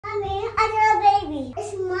baby.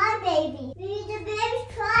 It's my baby. The baby's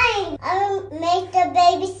crying. I will make the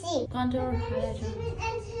baby see. Contour, highlighter.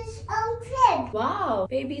 In his own crib. Wow,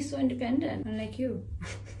 baby is so independent, unlike you.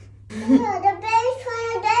 Yeah, the baby's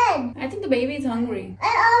trying to dead. I think the baby is hungry.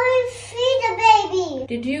 I always feed the baby.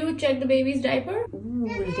 Did you check the baby's diaper? Ooh,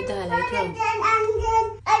 The look at the baby's highlighter. trying to dead, and then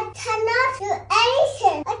I cannot do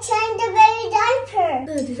anything. I change the baby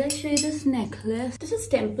diaper. Did I show you this necklace? This is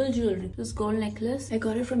temple jewelry. This gold necklace. I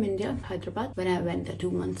got it from India, Hyderabad, when I went there 2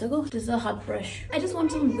 months ago. This is a hot brush. I just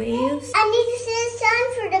want some waves. I need to see the sun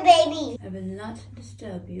for the baby. I will not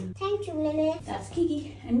disturb you. Thank you, Mimi. That's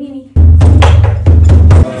Kiki and Mimi.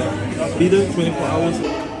 Be there 24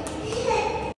 hours.